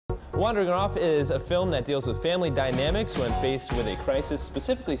Wandering Off is a film that deals with family dynamics when faced with a crisis,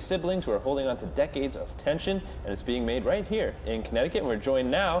 specifically siblings who are holding on to decades of tension, and it's being made right here in Connecticut. And we're joined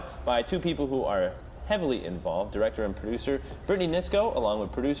now by two people who are heavily involved, director and producer Brittany Nisko, along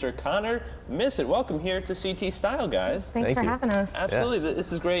with producer Connor Missett. Welcome here to CT Style, guys. Thanks for having us. Absolutely. Yeah.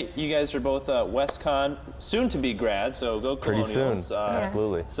 This is great. You guys are both WestCon, soon-to-be grads, so go Colonials. Pretty soon.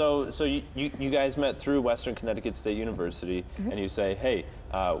 Absolutely. So you guys met through Western Connecticut State University, and you say, hey,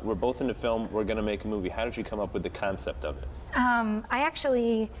 we're both into film, we're going to make a movie. How did you come up with the concept of it? I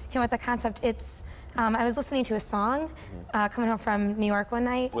actually came up with the concept. I was listening to a song coming home from New York one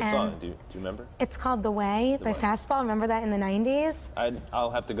night. What song? Do you remember? It's called The Way by Fastball. Remember that in the 90s?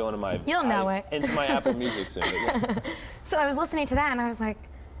 I'll have to go into my... You'll know it. Into my Apple Music soon. Yeah. So I was listening to that and I was like,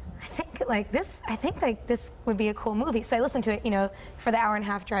 I think this would be a cool movie. So I listened to it, you know, for the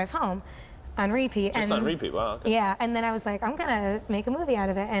hour-and-a-half drive home. On repeat. Just on repeat, wow. Okay. Yeah, and then I was like, I'm gonna make a movie out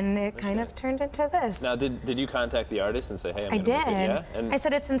of it, and it kind of turned into this. Now, did you contact the artist and say, hey, I did. Yeah? And I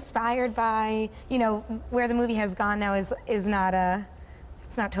said it's inspired by, you know, where the movie has gone now is not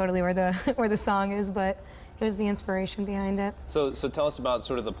it's not totally where the song is, but it was the inspiration behind it. So tell us about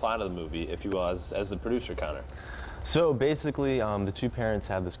sort of the plot of the movie, if you will, as the producer, Connor. So basically, the two parents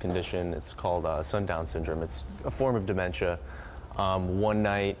have this condition. It's called sundown syndrome. It's a form of dementia. One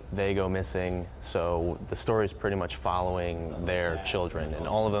night they go missing, so the story is pretty much following their children, and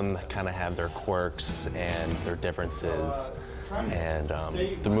all of them kind of have their quirks and their differences, and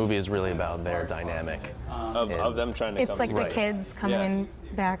the movie is really about their dynamic. Of them trying to come It's like the kids coming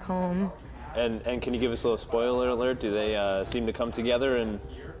back home. And can you give us a little spoiler alert? Do they seem to come together and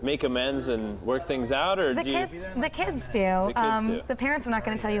make amends and work things out, or the kids do. The parents are not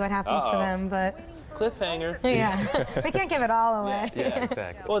going to tell you what happens to them, but... Cliffhanger. Yeah, we can't give it all away. Yeah,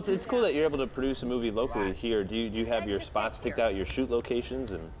 exactly. Well, it's cool that you're able to produce a movie locally here. Do you have your spots picked out, your shoot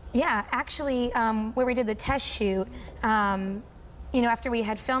locations? Yeah, actually, where we did the test shoot, you know, after we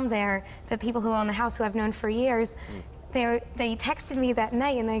had filmed there, the people who own the house, who I've known for years, they texted me that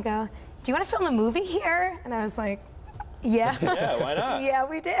night and they go, do you want to film a movie here? And I was like, yeah. Yeah, why not? Yeah,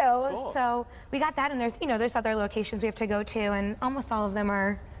 we do. Cool. So we got that, and there's other locations we have to go to, and almost all of them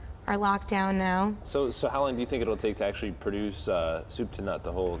are locked down now. So how long do you think it'll take to actually produce Soup to Nut,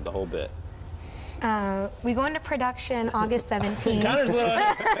 the whole bit? We go into production August 17th.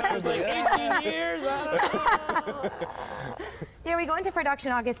 Connor's like 18 years, I don't know. Yeah, we go into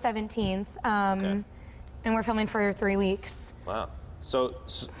production August 17th, and we're filming for 3 weeks. Wow. So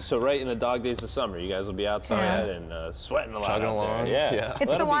right in the dog days of summer, you guys will be outside and sweating a lot Chugging out along. there. Yeah.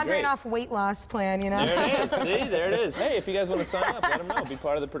 It's the Wandering Off weight loss plan, you know? There it is. See, there it is. Hey, if you guys want to sign up, let them know. Be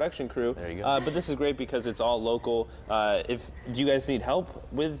part of the production crew. There you go. But this is great because it's all local. Do you guys need help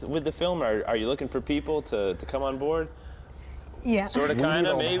with the film? Are you looking for people to come on board? Yeah. Sort of, kind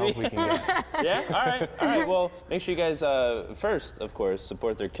of, maybe? We can get. Yeah? All right. Well, make sure you guys, first, of course,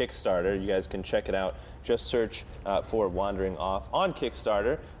 support their Kickstarter. You guys can check it out. Just search for Wandering Off on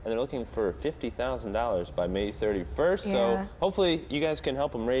Kickstarter. And they're looking for $50,000 by May 31st. Yeah. So hopefully you guys can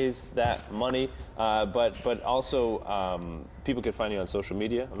help them raise that money. But also, people can find you on social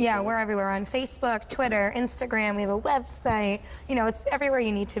media. We're everywhere on Facebook, Twitter, Instagram. We have a website. You know, it's everywhere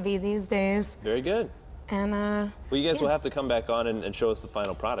you need to be these days. Very good. And, well, you guys will have to come back on and show us the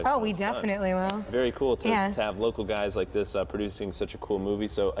final product. Oh, we definitely will. Very cool to have local guys like this producing such a cool movie.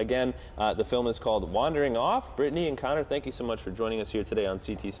 So again, the film is called Wandering Off. Brittany and Connor, thank you so much for joining us here today on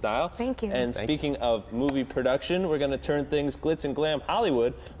CT Style. Thank you. And speaking of movie production, we're going to turn things glitz and glam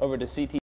Hollywood over to CT